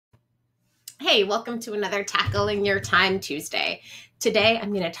Hey, welcome to another Tackling Your Time Tuesday. Today,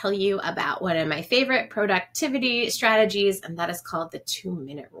 I'm going to tell you about one of my favorite productivity strategies, and that is called the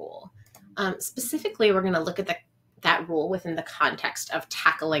 2-minute rule. Specifically, we're going to look at that rule within the context of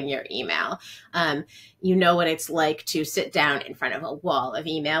tackling your email. You know what it's like to sit down in front of a wall of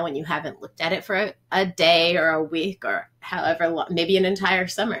email when you haven't looked at it for a day or a week or however long, maybe an entire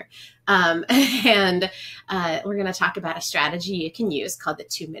summer. We're going to talk about a strategy you can use called the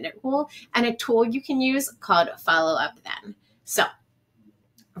 2-minute rule and a tool you can use called Follow Up Then. So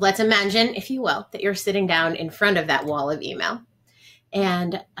let's imagine, if you will, that you're sitting down in front of that wall of email.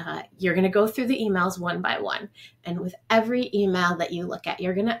 And you're going to go through the emails one by one. And with every email that you look at,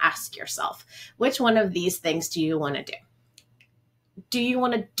 you're going to ask yourself, which one of these things do you want to do? Do you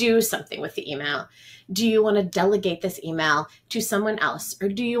want to do something with the email? Do you want to delegate this email to someone else? Or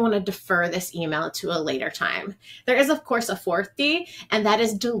do you want to defer this email to a later time? There is, of course, a fourth D, and that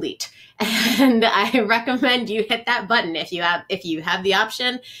is delete. And I recommend you hit that button if you have the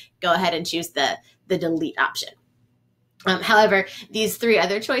option. Go ahead and choose the delete option. However, these three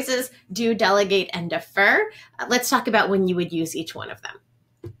other choices, do, delegate, and defer. Let's talk about when you would use each one of them.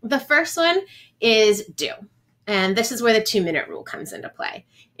 The first one is do. And this is where the 2-minute rule comes into play.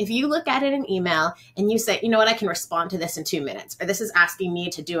 If you look at it in email and you say, you know what, I can respond to this in 2 minutes, or this is asking me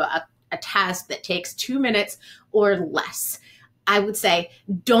to do a task that takes 2 minutes or less, I would say,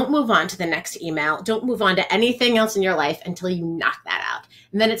 don't move on to the next email. Don't move on to anything else in your life until you knock that out.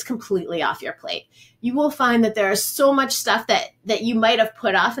 And then it's completely off your plate. You will find that there is so much stuff that you might have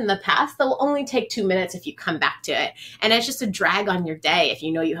put off in the past that will only take 2 minutes if you come back to it. And it's just a drag on your day if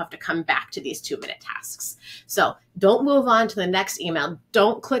you know you have to come back to these 2-minute tasks. So don't move on to the next email.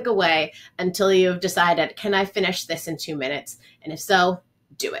 Don't click away until you've decided, can I finish this in 2 minutes? And if so,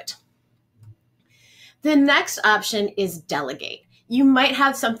 do it. The next option is delegate. You might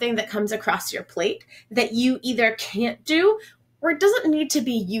have something that comes across your plate that you either can't do or it doesn't need to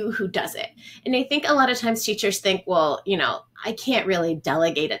be you who does it. And I think a lot of times teachers think, well, I can't really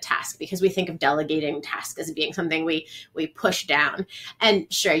delegate a task because we think of delegating tasks as being something we push down.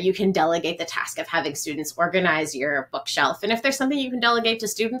 And sure, you can delegate the task of having students organize your bookshelf. And if there's something you can delegate to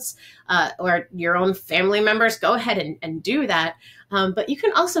students or your own family members, go ahead and do that. But you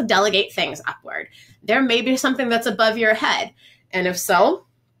can also delegate things upward. There may be something that's above your head. And if so,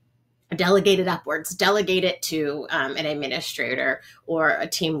 delegate it upwards, delegate it to an administrator or a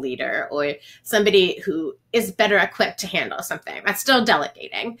team leader or somebody who is better equipped to handle something. That's still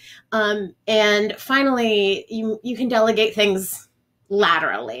delegating. And finally, you can delegate things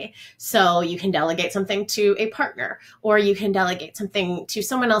laterally. So you can delegate something to a partner, or you can delegate something to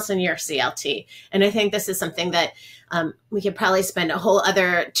someone else in your CLT. And I think this is something that we could probably spend a whole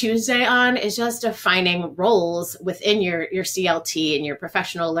other Tuesday on, is just defining roles within your CLT and your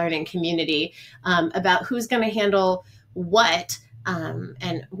professional learning community about who's going to handle what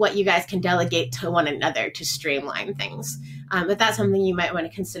and what you guys can delegate to one another to streamline things. But that's something you might want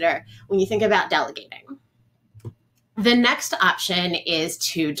to consider when you think about delegating. The next option is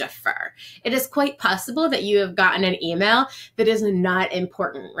to defer. It is quite possible that you have gotten an email that is not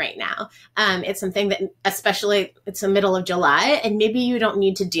important right now. It's something that, especially it's the middle of July, and maybe you don't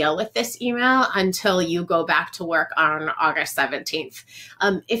need to deal with this email until you go back to work on August 17th.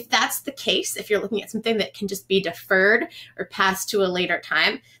 If that's the case, if you're looking at something that can just be deferred or passed to a later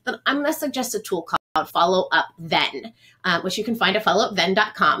time, then I'm going to suggest a tool called Follow Up Then, which you can find at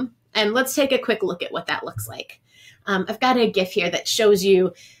followupthen.com. And let's take a quick look at what that looks like. I've got a GIF here that shows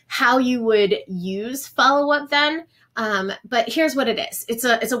you how you would use Follow Up Then. But here's what it is. It's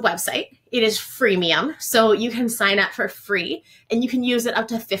a website. It is freemium, so you can sign up for free and you can use it up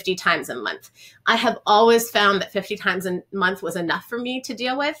to 50 times a month. I have always found that 50 times a month was enough for me to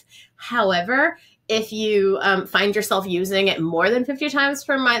deal with. However, if you find yourself using it more than 50 times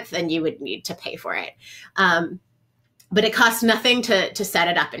per month, then you would need to pay for it. But it costs nothing to set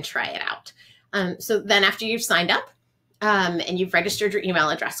it up and try it out. So then after you've signed up and you've registered your email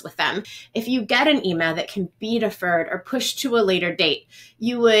address with them, if you get an email that can be deferred or pushed to a later date,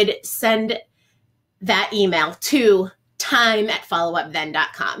 you would send that email to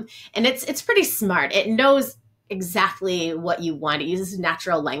time@followupthen.com. And it's pretty smart. It knows exactly what you want. It uses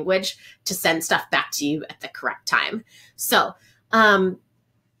natural language to send stuff back to you at the correct time. So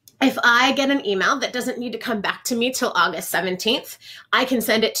if I get an email that doesn't need to come back to me till August 17th, I can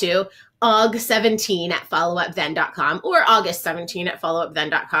send it to aug17@followupthen.com or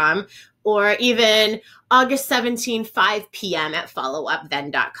August17@followupthen.com or even August 17, 5 p.m. at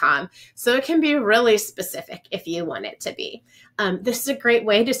followupthen.com. So it can be really specific if you want it to be. This is a great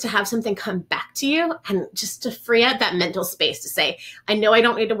way just to have something come back to you and just to free up that mental space to say, I know I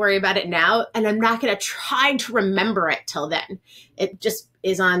don't need to worry about it now, and I'm not going to try to remember it till then. It just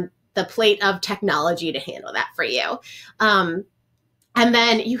is on the plate of technology to handle that for you. And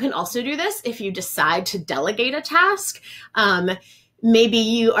then you can also do this if you decide to delegate a task. Maybe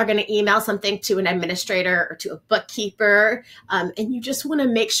you are going to email something to an administrator or to a bookkeeper, and you just want to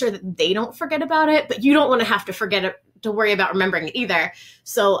make sure that they don't forget about it, but you don't want to have to forget it to worry about remembering it either.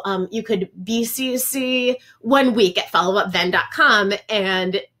 So you could BCC 1 week at followupthen.com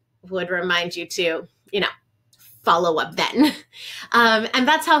and would remind you to, follow up then. And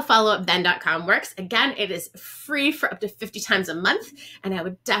that's how followupthen.com works. Again, it is free for up to 50 times a month, and I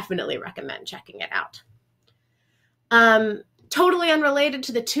would definitely recommend checking it out. Totally unrelated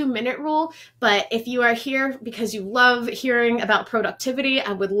to the 2-minute rule, but if you are here because you love hearing about productivity,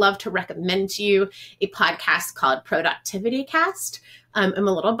 I would love to recommend to you a podcast called Productivity Cast. I'm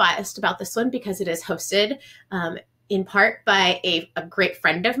a little biased about this one because it is hosted in part by a great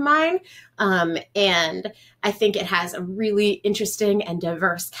friend of mine. And I think it has a really interesting and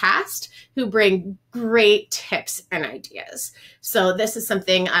diverse cast who bring great tips and ideas. So this is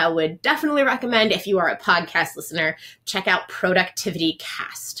something I would definitely recommend if you are a podcast listener. Check out Productivity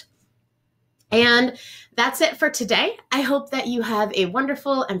Cast. And that's it for today. I hope that you have a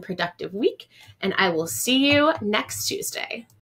wonderful and productive week, and I will see you next Tuesday.